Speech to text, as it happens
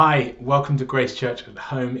Hi, welcome to Grace Church at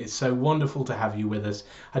Home. It's so wonderful to have you with us.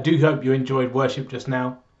 I do hope you enjoyed worship just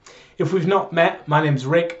now. If we've not met, my name's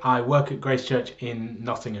Rick. I work at Grace Church in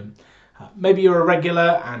Nottingham. Maybe you're a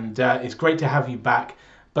regular and it's great to have you back,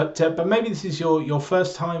 but maybe this is your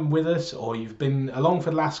first time with us, or you've been along for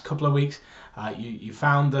the last couple of weeks. You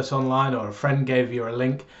found us online, or a friend gave you a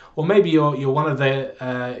link, or maybe you're one of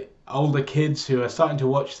the older kids who are starting to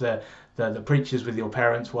watch the preachers with your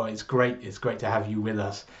parents. Well, it's great to have you with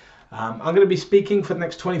us. I'm going to be speaking for the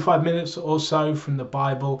next 25 minutes or so from the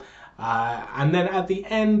Bible, and then at the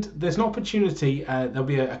end there's an opportunity. There'll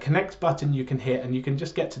be a connect button you can hit, and you can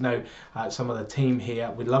just get to know some of the team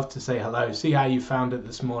here. We'd love to say hello, see how you found it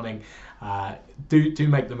this morning. Do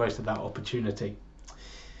make the most of that opportunity.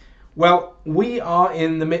 Well, we are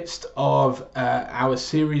in the midst of our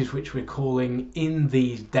series, which we're calling In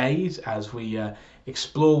These Days, as we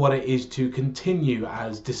explore what it is to continue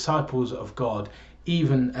as disciples of God,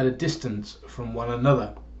 even at a distance from one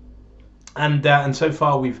another. And so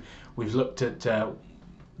far we've looked at the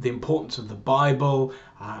importance of the Bible,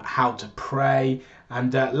 how to pray,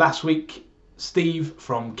 and last week Steve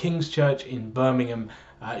from King's Church in Birmingham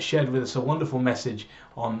shared with us a wonderful message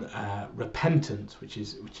on repentance, which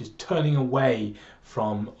is turning away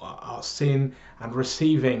from our sin and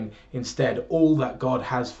receiving instead all that God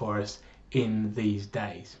has for us in these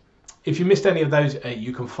days. If you missed any of those,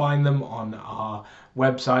 you can find them on our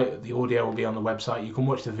website. The audio will be on the website. You can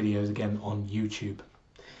watch the videos again on YouTube.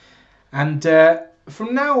 And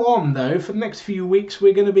from now on, though, for the next few weeks,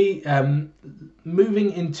 we're going to be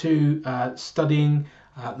moving into studying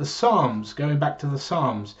the Psalms, going back to the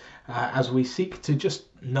Psalms, as we seek to just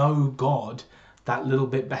know God that little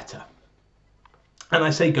bit better. And I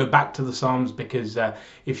say go back to the Psalms because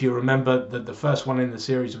if you remember that the first one in the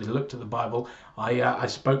series we looked at the Bible, I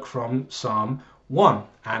spoke from Psalm 1.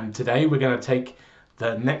 And today we're going to take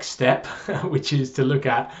the next step, which is to look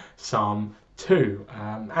at Psalm 2.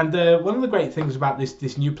 And one of the great things about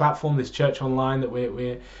this new platform, this Church Online that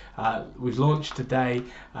we've launched today,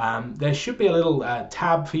 there should be a little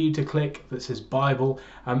tab for you to click that says Bible.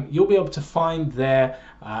 You'll be able to find there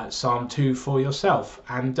Psalm 2 for yourself,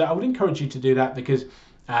 and I would encourage you to do that because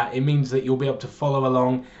it means that you'll be able to follow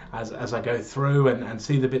along as I go through and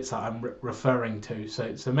see the bits that I'm referring to.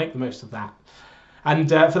 So make the most of that. And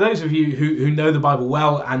for those of you who know the Bible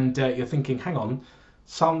well and you're thinking, hang on,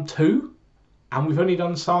 Psalm 2? And we've only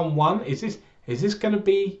done Psalm 1. Is this going to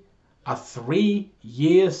be a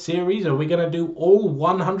 3-year series? Are we going to do all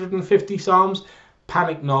 150 Psalms?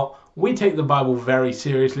 Panic not. We take the Bible very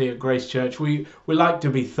seriously at Grace Church. We like to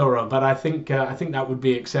be thorough, but I think that would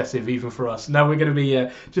be excessive even for us. No, we're going to be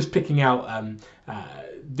just picking out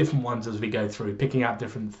different ones as we go through, picking out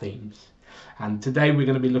different themes. And today we're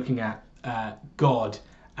going to be looking at God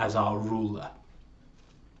as our ruler.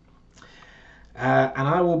 And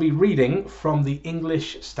I will be reading from the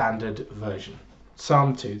English Standard Version.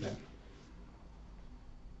 Psalm 2 then.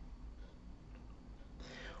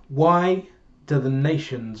 Why do the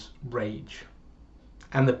nations rage,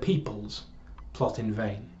 and the peoples plot in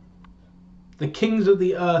vain? The kings of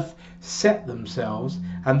the earth set themselves,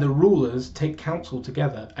 and the rulers take counsel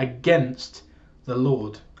together against the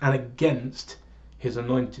Lord and against his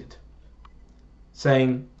anointed,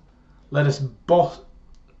 saying, Let us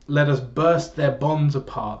burst their bonds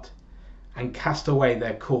apart and cast away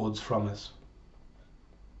their cords from us.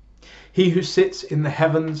 He who sits in the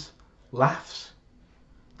heavens laughs.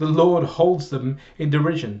 The Lord holds them in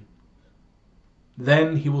derision.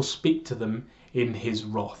 Then he will speak to them in his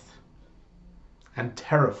wrath and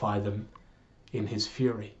terrify them in his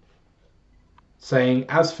fury, saying,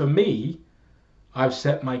 As for me, I've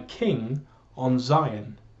set my king on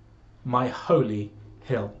Zion, my holy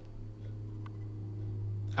hill.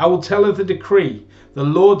 I will tell of the decree. The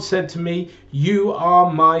Lord said to me, You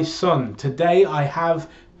are my son. Today I have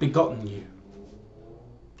begotten you.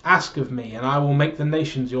 Ask of me, and I will make the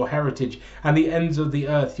nations your heritage, and the ends of the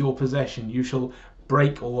earth your possession. You shall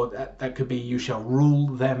break, or that could be, you shall rule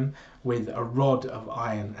them with a rod of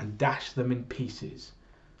iron, and dash them in pieces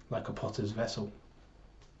like a potter's vessel.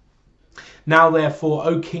 Now therefore,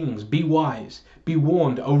 O kings, be wise, be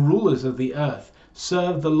warned, O rulers of the earth,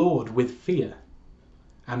 serve the Lord with fear,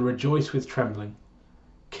 and rejoice with trembling.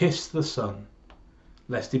 Kiss the Son,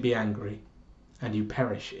 lest he be angry, and you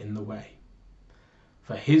perish in the way.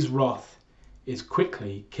 For his wrath is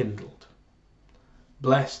quickly kindled.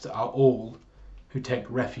 Blessed are all who take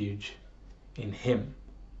refuge in him.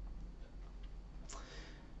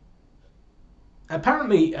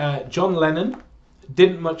 Apparently, John Lennon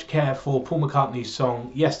didn't much care for Paul McCartney's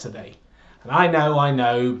song Yesterday. And I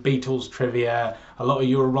know, Beatles trivia, a lot of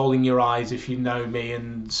you are rolling your eyes if you know me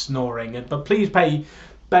and snoring, but please bear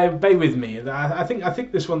with me. I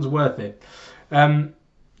think this one's worth it.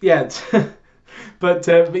 Yeah, but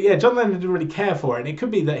yeah, John Lennon didn't really care for it. And it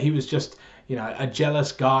could be that he was just, a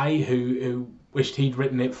jealous guy who wished he'd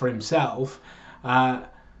written it for himself.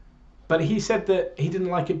 But he said that he didn't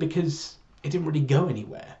like it because it didn't really go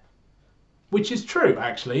anywhere. Which is true,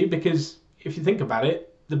 actually, because if you think about it,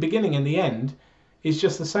 the beginning and the end is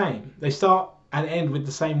just the same. They start and end with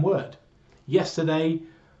the same word. Yesterday,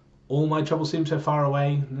 all my troubles seem so far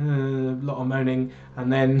away, a lot of moaning,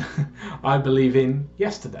 and then I believe in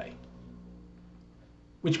yesterday.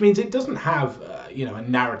 Which means it doesn't have, a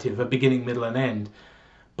narrative, a beginning, middle, and end.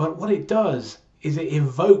 But what it does is it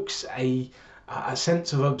evokes a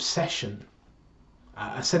sense of obsession,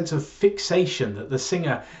 a sense of fixation that the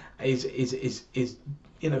singer is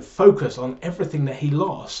focused on everything that he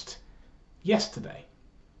lost yesterday.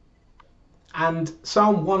 And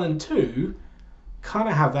Psalm 1 and 2 kind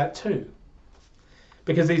of have that too,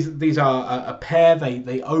 because these are a pair.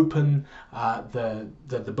 They open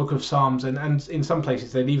the book of Psalms, and in some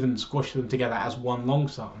places they'd even squash them together as one long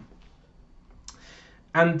psalm.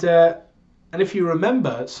 And if you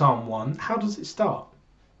remember Psalm 1, how does it start?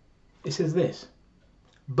 It says this: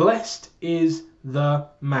 "Blessed is the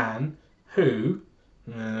man who..."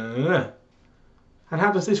 And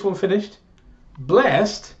how does this one finish?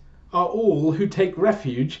 "Blessed are all who take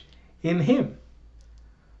refuge in him."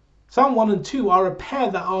 Psalm 1 and 2 are a pair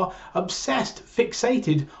that are obsessed,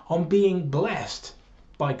 fixated on being blessed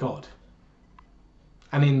by God.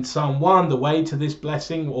 And in Psalm 1, the way to this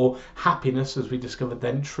blessing, or happiness, as we discovered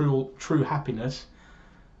then, true happiness,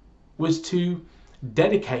 was to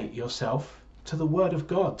dedicate yourself to the Word of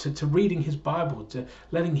God, to reading His Bible, to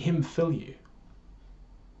letting Him fill you.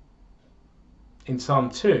 In Psalm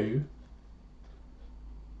 2,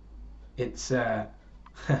 it's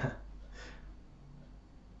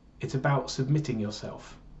it's about submitting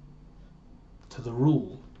yourself to the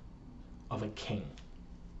rule of a king.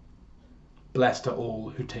 Blessed are all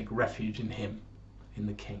who take refuge in him, in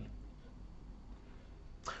the king.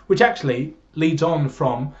 Which actually leads on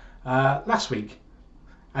from last week.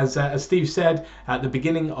 As Steve said at the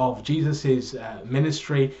beginning of Jesus'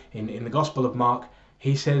 ministry in the Gospel of Mark,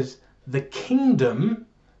 he says, "The kingdom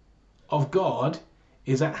of God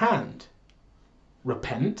is at hand.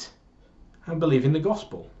 Repent and believe in the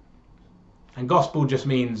gospel." And gospel just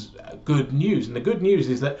means good news. And the good news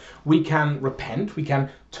is that we can repent, we can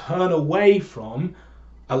turn away from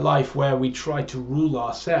a life where we try to rule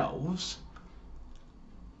ourselves,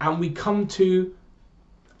 and we come to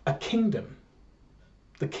a kingdom,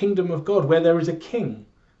 the kingdom of God, where there is a king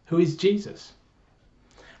who is Jesus.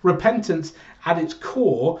 Repentance at its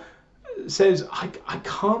core says, I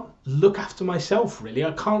can't look after myself, really.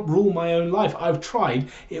 I can't rule my own life. I've tried.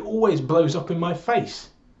 It always blows up in my face.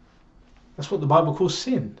 That's what the Bible calls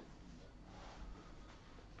sin.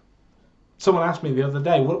 Someone asked me the other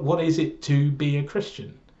day, what is it to be a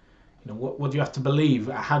Christian? What do you have to believe?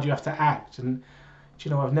 How do you have to act? And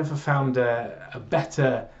I've never found a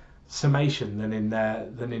better summation than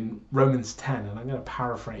in Romans 10, and I'm going to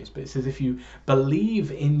paraphrase, but it says, if you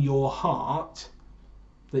believe in your heart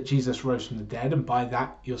that Jesus rose from the dead, and by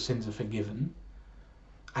that your sins are forgiven,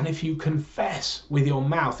 and if you confess with your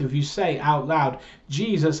mouth, if you say out loud,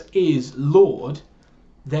 Jesus is Lord,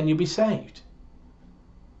 then you'll be saved.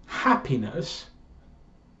 Happiness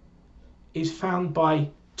is found by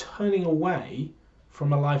turning away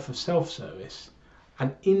from a life of self-service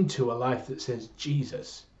and into a life that says,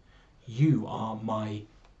 Jesus, you are my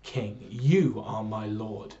King. You are my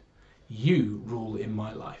Lord. You rule in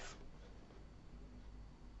my life.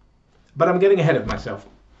 But I'm getting ahead of myself,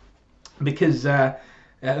 because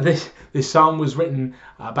this psalm was written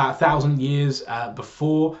about 1,000 years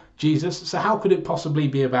before Jesus. So how could it possibly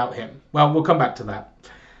be about him? Well, we'll come back to that.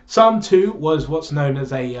 Psalm 2 was what's known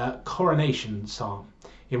as a coronation psalm,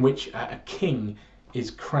 in which a king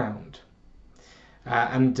is crowned.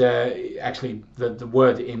 Actually, the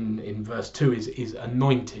word in verse 2 is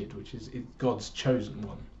anointed, which is God's chosen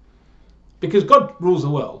one. Because God rules the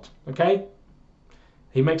world, okay?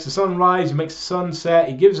 He makes the sun rise, he makes the sun set,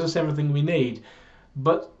 he gives us everything we need.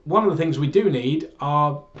 But one of the things we do need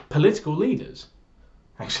are political leaders,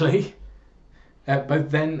 actually, both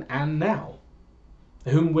then and now,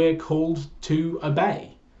 whom we're called to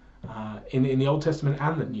obey in the Old Testament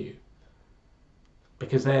and the New,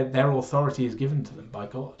 because their authority is given to them by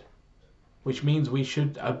God, which means we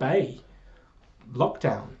should obey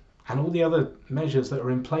lockdown and all the other measures that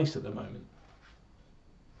are in place at the moment.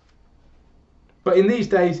 But in these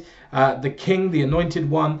days, the king, the anointed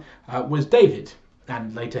one, was David,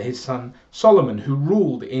 and later his son Solomon, who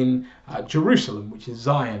ruled in Jerusalem, which is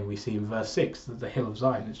Zion. We see in verse 6 that the hill of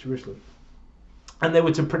Zion is Jerusalem. And they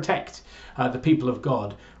were to protect the people of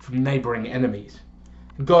God from neighbouring enemies.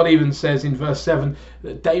 God even says in verse 7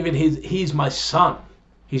 that David, he's my son,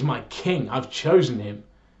 he's my king, I've chosen him.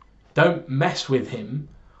 Don't mess with him,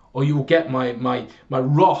 or you will get my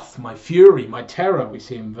wrath, my fury, my terror, we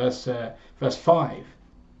see in verse 5.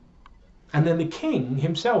 And then the king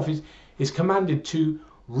himself is commanded to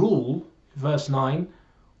rule, verse 9,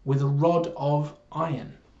 with a rod of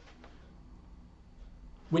iron,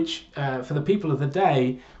 which for the people of the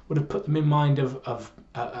day would have put them in mind of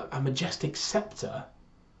a majestic scepter,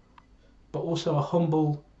 but also a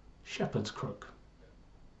humble shepherd's crook.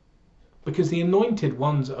 Because the anointed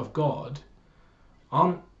ones of God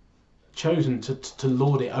aren't chosen to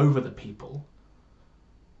lord it over the people.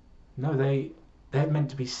 No, they're meant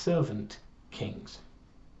to be servant kings,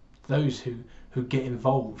 those who get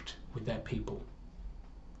involved with their people.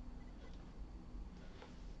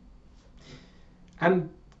 And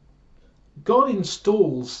God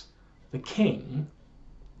installs the king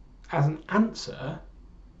as an answer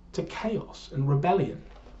to chaos and rebellion.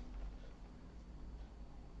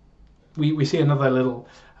 We see another little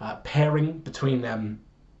pairing between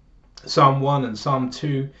Psalm 1 and Psalm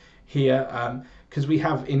 2 here, because we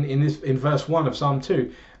have in verse 1 of Psalm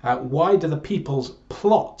 2, why do the peoples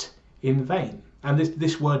plot in vain? And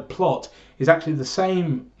this word plot is actually the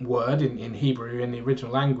same word in Hebrew, in the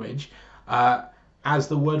original language, as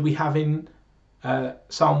the word we have in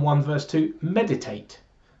Psalm 1 verse 2, meditate.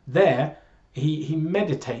 There, he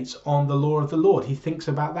meditates on the law of the Lord. He thinks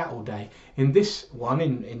about that all day. In this one,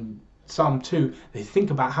 in Psalm 2, they think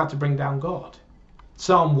about how to bring down God.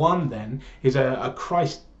 Psalm 1 then is a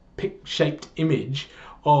Christ-shaped image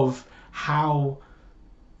of how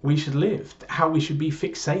we should live, how we should be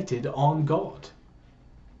fixated on God.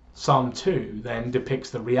 Psalm 2 then depicts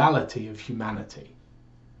the reality of humanity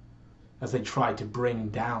as they try to bring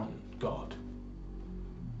down God.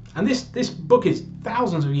 And this book is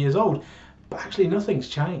thousands of years old, but actually nothing's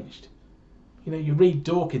changed. You know, you read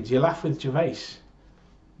Dawkins, you laugh with Gervais,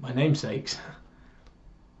 my namesakes.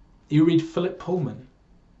 You read Philip Pullman,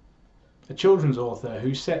 a children's author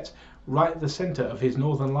who sets right at the centre of his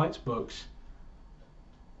Northern Lights books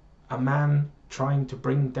a man trying to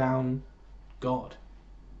bring down God.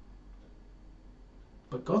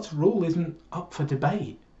 But God's rule isn't up for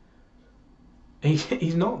debate.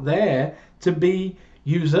 He's not there to be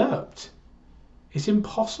usurped. It's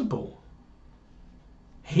impossible.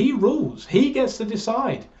 He rules. He gets to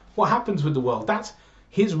decide what happens with the world. That's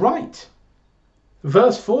his right.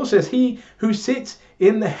 Verse 4 says, he who sits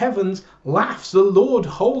in the heavens laughs. The Lord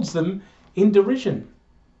holds them in derision.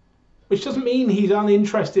 Which doesn't mean he's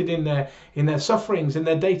uninterested in their sufferings, in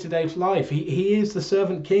their day-to-day life. He is the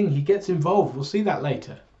servant king. He gets involved. We'll see that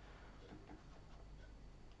later.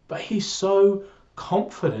 But he's so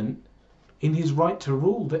confident in his right to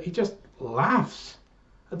rule that he just laughs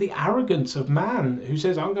at the arrogance of man who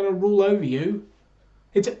says, I'm going to rule over you.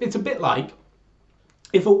 It's a bit like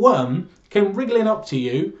if a worm came wriggling up to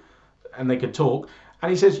you, and they could talk,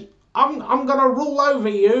 and he says, I'm going to rule over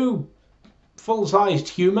you, full-sized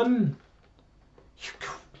human.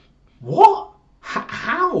 What?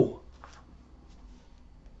 How?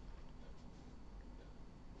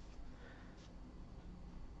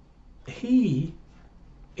 He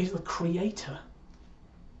is the creator.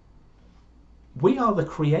 We are the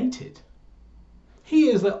created. He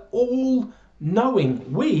is the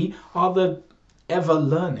all-knowing. We are the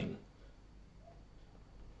ever-learning.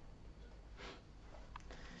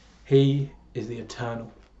 He is the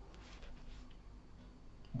eternal.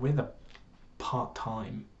 We're the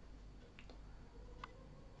part-time.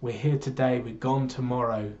 We're here today, we're gone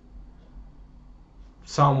tomorrow.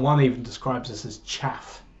 Psalm 1 even describes us as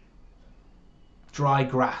chaff. Dry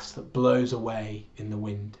grass that blows away in the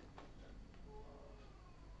wind.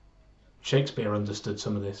 Shakespeare understood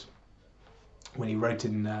some of this when he wrote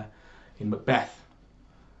in Macbeth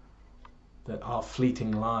that our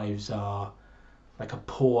fleeting lives are like a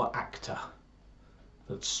poor actor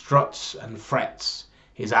that struts and frets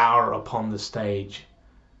his hour upon the stage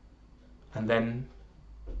and then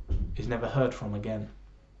is never heard from again.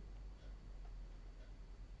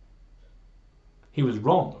 He was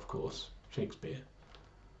wrong, of course, Shakespeare.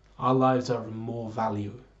 Our lives are of more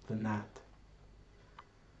value than that.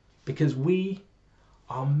 Because we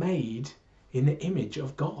are made in the image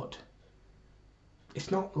of God.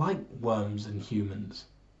 It's not like worms and humans.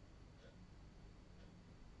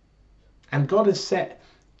 And God has set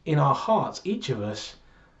in our hearts, each of us,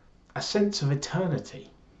 a sense of eternity,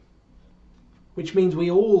 which means we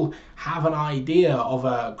all have an idea of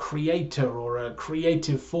a creator or a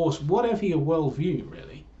creative force, whatever your worldview,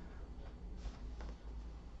 really.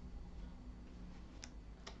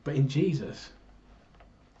 But in Jesus,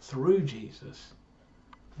 through Jesus,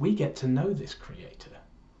 we get to know this creator.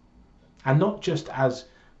 And not just as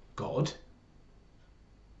God,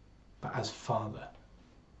 but as Father.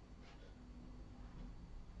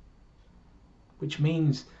 Which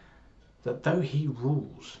means that though he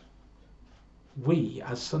rules, we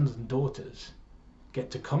as sons and daughters get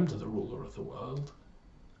to come to the ruler of the world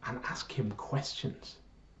and ask him questions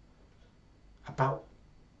about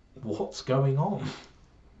what's going on,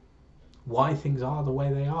 why things are the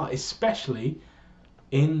way they are, especially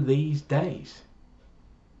in these days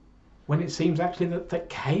when it seems actually that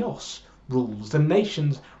chaos rules, the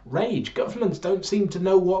nations rage, governments don't seem to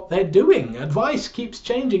know what they're doing, advice keeps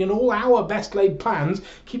changing, and all our best laid plans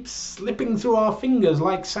keep slipping through our fingers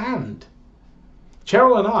like sand.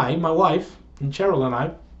 Cheryl and I, my wife, and Cheryl and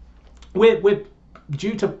I, we're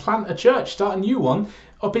due to plant a church, start a new one,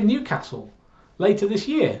 up in Newcastle later this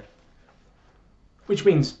year. Which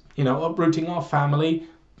means, uprooting our family,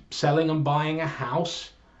 selling and buying a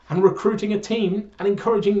house, and recruiting a team and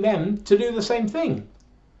encouraging them to do the same thing.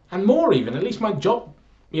 And more even, at least my job,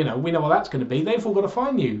 we know what that's going to be. They've all got to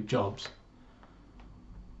find new jobs.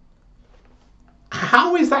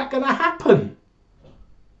 How is that going to happen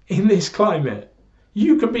in this climate?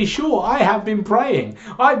 You can be sure I have been praying.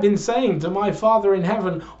 I've been saying to my Father in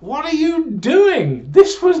heaven, what are you doing?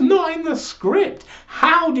 This was not in the script.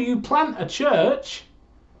 How do you plant a church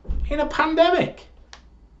in a pandemic?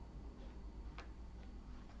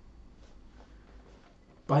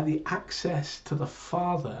 By the access to the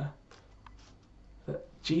Father that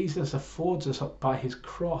Jesus affords us by his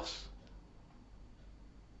cross,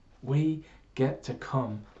 we get to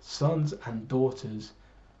come, sons and daughters,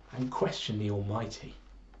 and question the Almighty.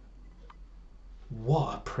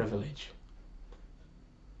 What a privilege.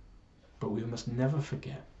 But we must never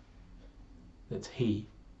forget that he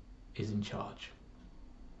is in charge,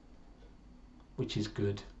 which is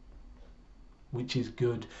good. Which is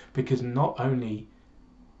good because not only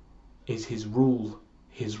is his rule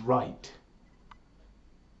his right,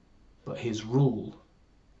 but his rule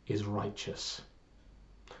is righteous.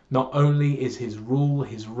 Not only is his rule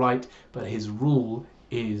his right, but his rule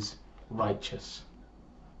is righteous.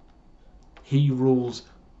 He rules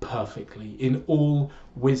perfectly in all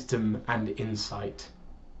wisdom and insight.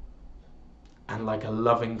 And like a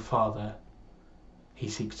loving Father, he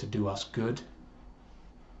seeks to do us good,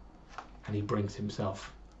 and he brings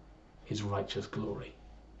himself his righteous glory.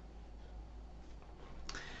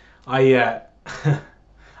 I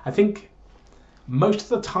think most of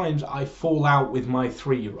the times I fall out with my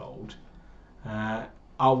 3-year-old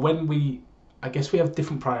are when I guess we have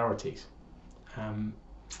different priorities.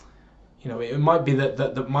 It might be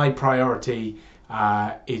that my priority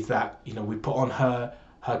is that we put on her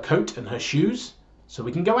coat and her shoes so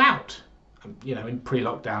we can go out. In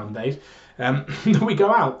pre-lockdown days, we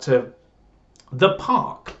go out to the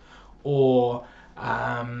park or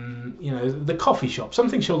the coffee shop,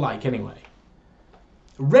 something she'll like anyway.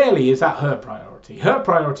 Rarely is that her priority. Her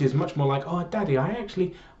priority is much more like, oh, Daddy,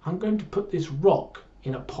 I'm going to put this rock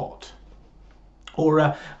in a pot. Or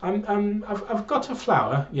I've got a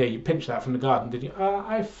flower. Yeah, you pinched that from the garden, did you?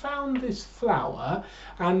 I found this flower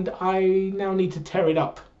and I now need to tear it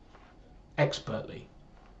up expertly.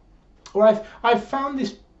 Or I've found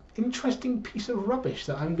this interesting piece of rubbish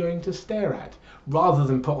that I'm going to stare at, rather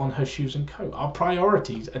than put on her shoes and coat. Our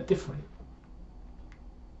priorities are different.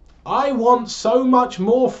 I want so much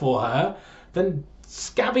more for her than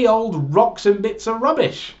scabby old rocks and bits of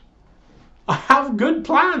rubbish. I have good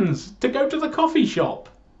plans to go to the coffee shop.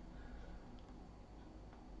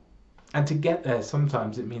 And to get there,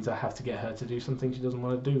 sometimes it means I have to get her to do something she doesn't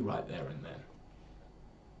want to do right there and then.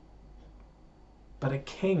 But a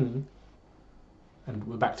king, and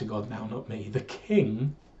we're back to God now, not me, the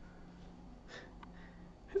king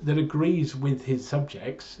that agrees with his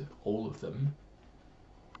subjects, all of them,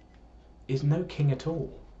 is no king at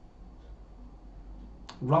all.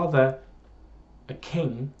 Rather, a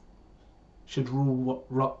king should rule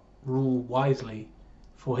wisely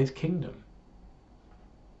for his kingdom.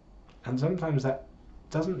 And sometimes that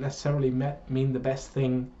doesn't necessarily mean the best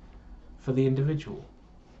thing for the individual.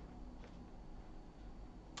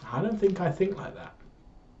 I don't think I think like that.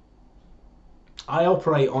 I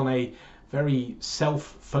operate on a very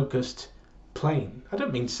self-focused plane. I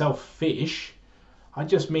don't mean selfish. I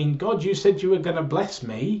just mean, God, you said you were going to bless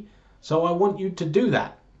me, so I want you to do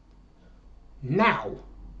that now.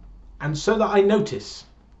 And so that I notice.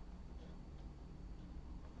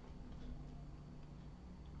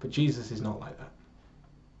 But Jesus is not like that.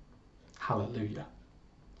 Hallelujah.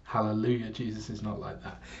 Hallelujah, Jesus is not like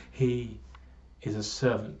that. He is a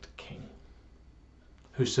servant king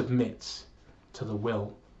who submits to the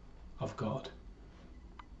will of God.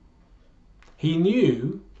 He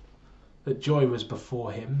knew that joy was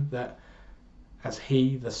before him, that as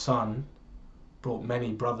he, the Son, brought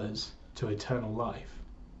many brothers to eternal life,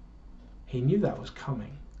 he knew that was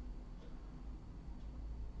coming.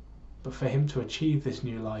 But for him to achieve this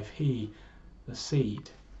new life, he, the seed,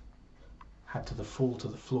 had to fall to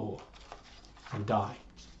the floor and die.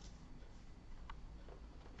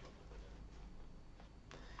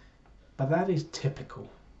 But that is typical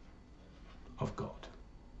of God.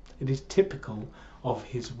 It is typical of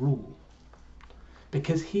his rule.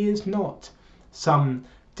 Because he is not some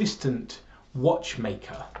distant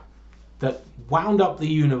watchmaker that wound up the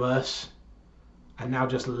universe and now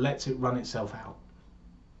just lets it run itself out.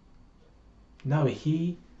 No,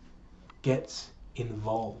 he gets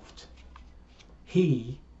involved.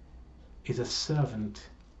 He is a servant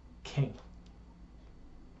king.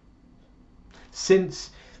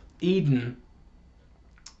 Since Eden,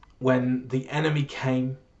 when the enemy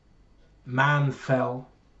came, man fell,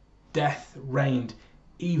 death reigned,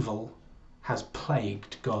 evil has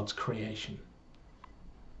plagued God's creation.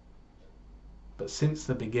 But since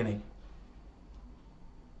the beginning,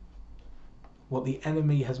 what the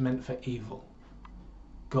enemy has meant for evil,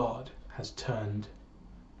 God has turned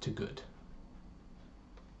to good.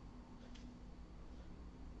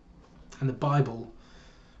 And the Bible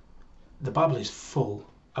is full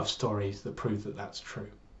of stories that prove that that's true.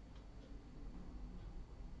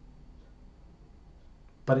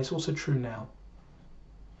 But it's also true now.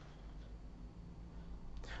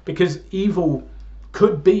 Because evil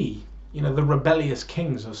could be, the rebellious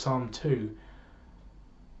kings of Psalm 2,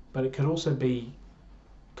 but it could also be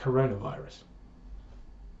coronavirus.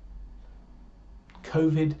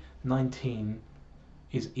 COVID-19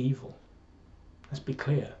 is evil. Let's be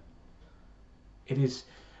clear. It is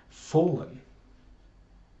fallen.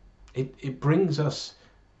 It brings us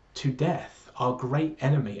to death, our great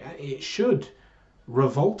enemy. It should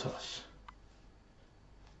revolt us.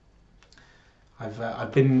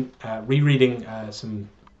 I've been rereading some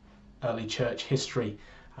early church history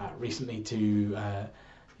recently to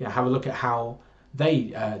have a look at how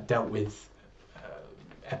they dealt with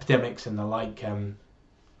epidemics and the like,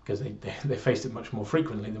 because they faced it much more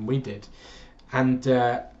frequently than we did. And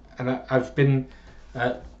I've been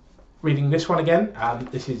reading this one again.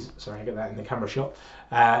 This is, sorry, I get that in the camera shot.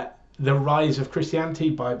 The Rise of Christianity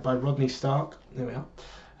by Rodney Stark. There we are.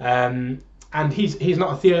 And he's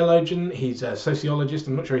not a theologian. He's a sociologist.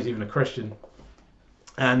 I'm not sure he's even a Christian.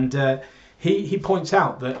 And he points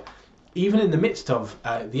out that even in the midst of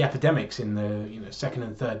the epidemics in the 2nd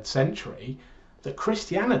and 3rd century, that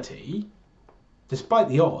Christianity, despite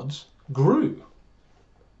the odds, grew.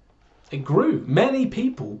 It grew. Many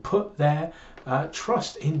people put their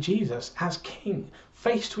trust in Jesus as King.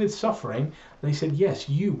 Faced with suffering, they said, yes,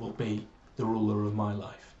 you will be the ruler of my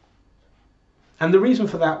life. And the reason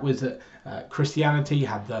for that was that Christianity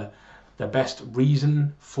had the best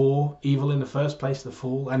reason for evil in the first place, the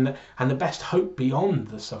fall, and the best hope beyond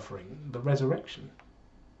the suffering, the resurrection.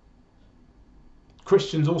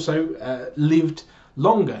 Christians also lived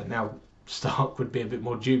longer. Now, Stark would be a bit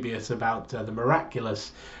more dubious about the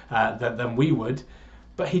miraculous than we would,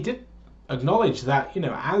 but he did acknowledge that,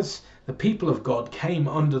 as the people of God came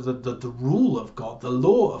under the rule of God, the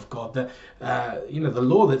law of God, the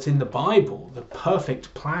law that's in the Bible, the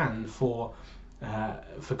perfect plan for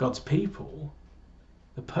God's people,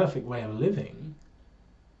 the perfect way of living,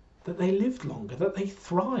 that they lived longer, that they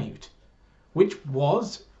thrived, which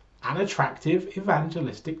was an attractive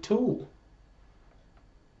evangelistic tool.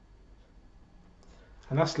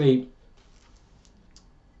 And lastly,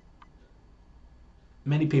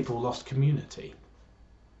 many people lost community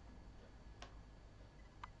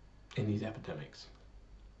in these epidemics.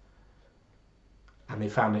 And they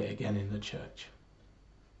found it again in the church.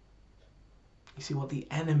 You see, what the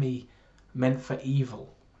enemy meant for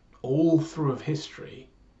evil all through of history,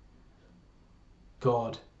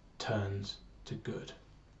 God turns to good.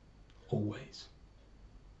 Always.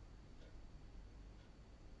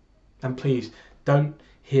 And please, don't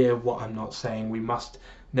hear what I'm not saying. We must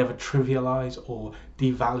never trivialize or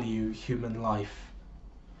devalue human life.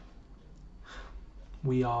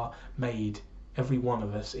 We are made, every one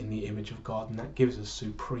of us, in the image of God, and that gives us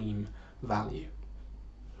supreme value.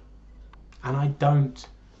 And I don't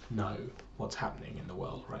know what's happening in the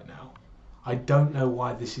world right now. I don't know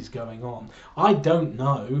why this is going on. I don't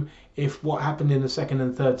know if what happened in the 2nd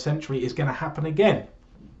and 3rd century is going to happen again.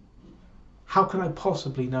 How can I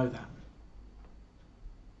possibly know that?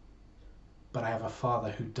 But I have a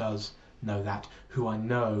Father who does know that, who I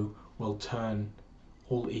know will turn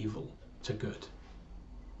all evil to good.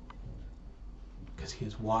 Because he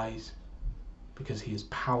is wise, because he is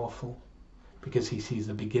powerful, because he sees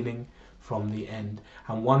the beginning from the end.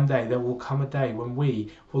 And one day there will come a day when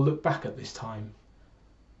we will look back at this time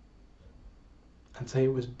and say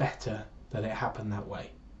it was better that it happened that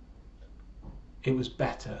way. It was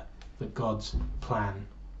better that God's plan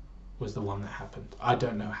was the one that happened. I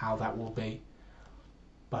don't know how that will be,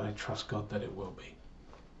 but I trust God that it will be.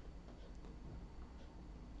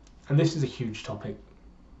 And this is a huge topic.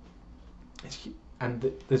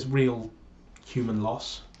 And there's real human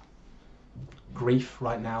loss, grief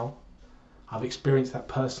right now. I've experienced that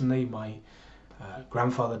personally. My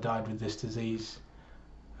grandfather died with this disease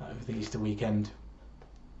over the Easter weekend.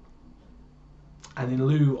 And in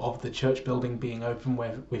lieu of the church building being open,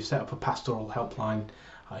 where we've set up a pastoral helpline,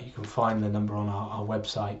 you can find the number on our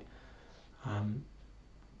website.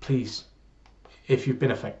 Please, if you've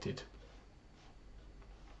been affected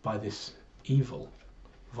by this evil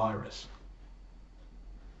virus,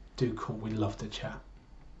 do call. We'd love to chat.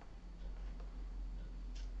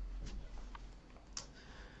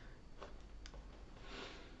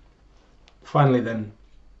 Finally then,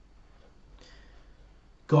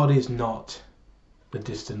 God is not the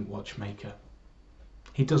distant watchmaker.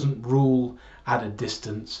 He doesn't rule at a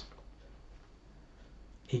distance.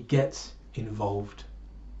 He gets involved.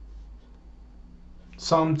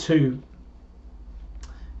 Psalm 2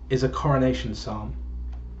 is a coronation psalm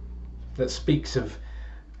that speaks of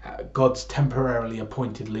God's temporarily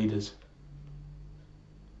appointed leaders.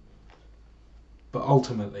 But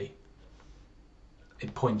ultimately,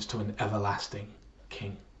 it points to an everlasting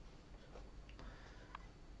king.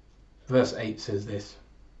 Verse 8 says this.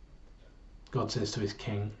 God says to his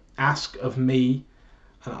king, "Ask of me,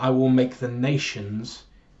 and I will make the nations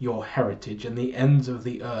your heritage, and the ends of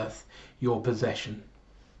the earth your possession."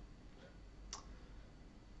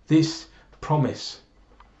 This promise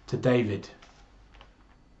to David,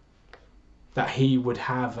 that he would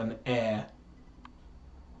have an heir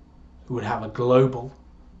who would have a global,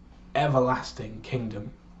 everlasting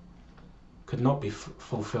kingdom, could not be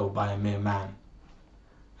fulfilled by a mere man,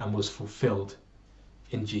 and was fulfilled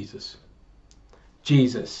in Jesus.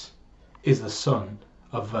 Jesus is the Son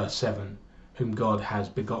of verse 7, whom God has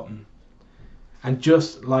begotten. And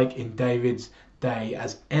just like in David's day,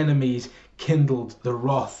 as enemies kindled the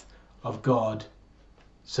wrath of God,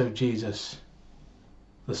 so Jesus,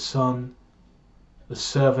 the Son, the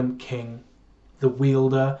servant king, the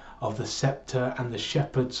wielder of the scepter and the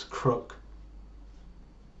shepherd's crook,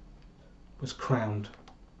 was crowned,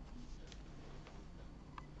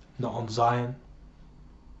 not on Zion,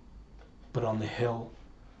 but on the hill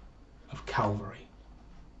of Calvary,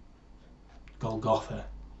 Golgotha,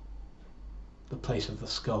 the place of the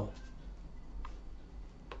skull.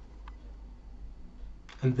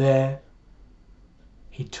 And there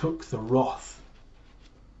he took the wrath,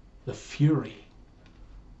 the fury,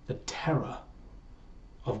 the terror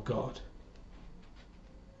of God.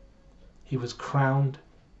 He was crowned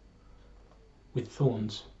with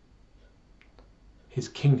thorns. His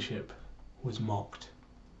kingship was mocked.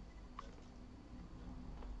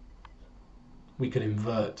 We could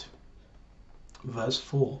invert verse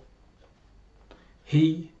 4.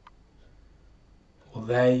 He or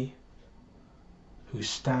they who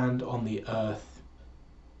stand on the earth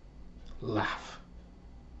laugh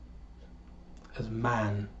as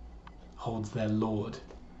man holds their Lord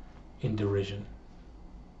in derision.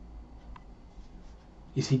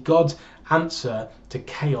 You see, God's answer to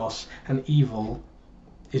chaos and evil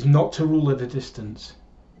is not to rule at a distance,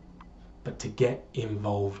 but to get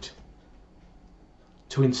involved,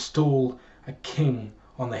 to install a king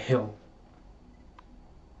on the hill.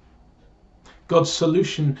 God's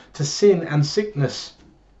solution to sin and sickness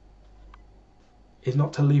is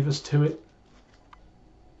not to leave us to it,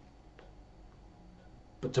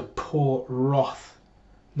 but to pour wrath,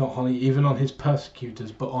 not only even on his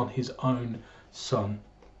persecutors, but on his own Son,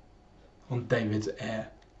 on David's heir,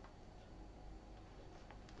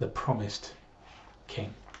 the promised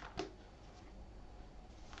king.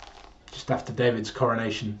 Just after David's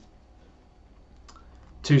coronation,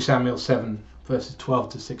 2 Samuel 7 verses 12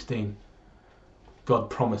 to 16, God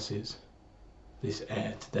promises this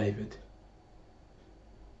heir to David.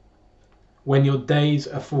 "When your days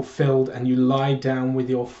are fulfilled and you lie down with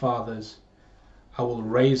your fathers, I will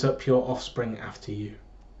raise up your offspring after you,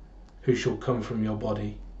 who shall come from your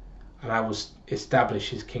body, and I will establish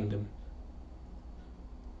his kingdom.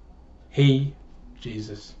 He,"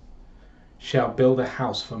 Jesus, shall build a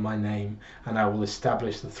house for my name, and I will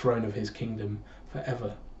establish the throne of his kingdom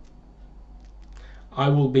forever. I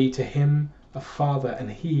will be to him a father, and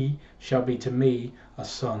he shall be to me a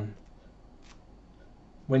son.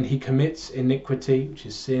 When he commits iniquity, which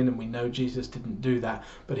is sin, and we know Jesus didn't do that,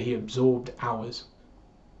 but he absorbed ours.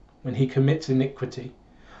 When he commits iniquity,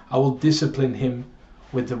 I will discipline him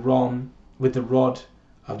with the rod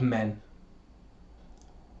of men,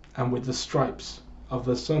 and with the stripes of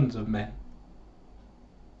the sons of men.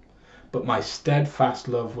 But my steadfast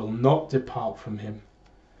love will not depart from him,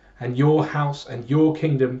 and your house and your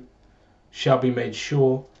kingdom shall be made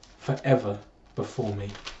sure forever before me.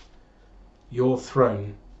 Your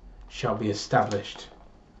throne shall be established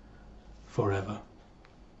forever.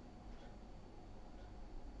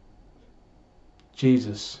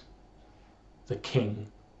 Jesus, the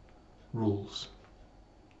King, rules.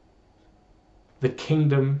 The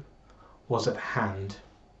kingdom was at hand.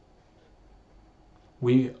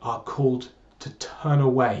 We are called to turn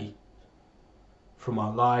away from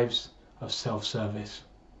our lives of self-service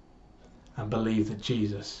and believe that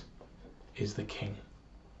Jesus is the King.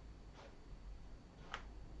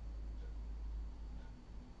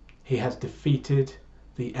 He has defeated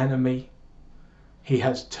the enemy. He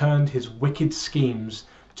has turned his wicked schemes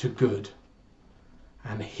to good,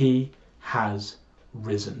 and he has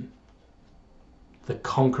risen. The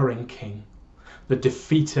conquering King, the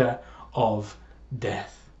defeater of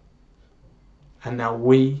death. And now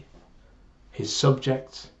we, his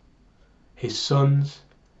subjects, his sons,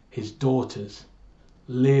 his daughters,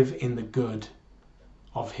 live in the good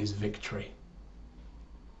of his victory.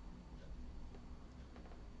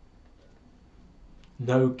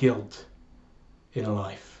 No guilt in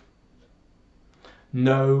life.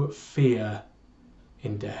 No fear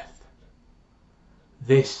in death.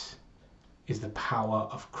 This is the power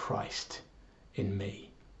of Christ in me.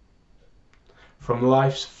 From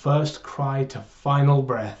life's first cry to final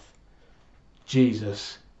breath,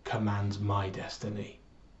 Jesus commands my destiny.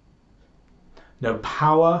 No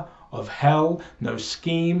power of hell, no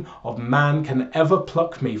scheme of man can ever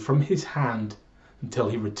pluck me from his hand until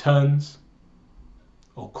he returns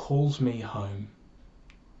or calls me home.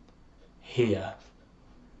 Here,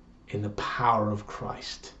 in the power of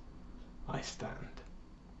Christ, I stand.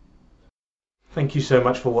 Thank you so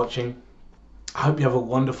much for watching. I hope you have a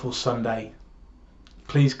wonderful Sunday.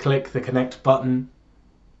 Please click the connect button.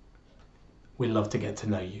 We'd love to get to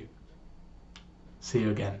know you. See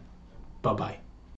you again. Bye-bye.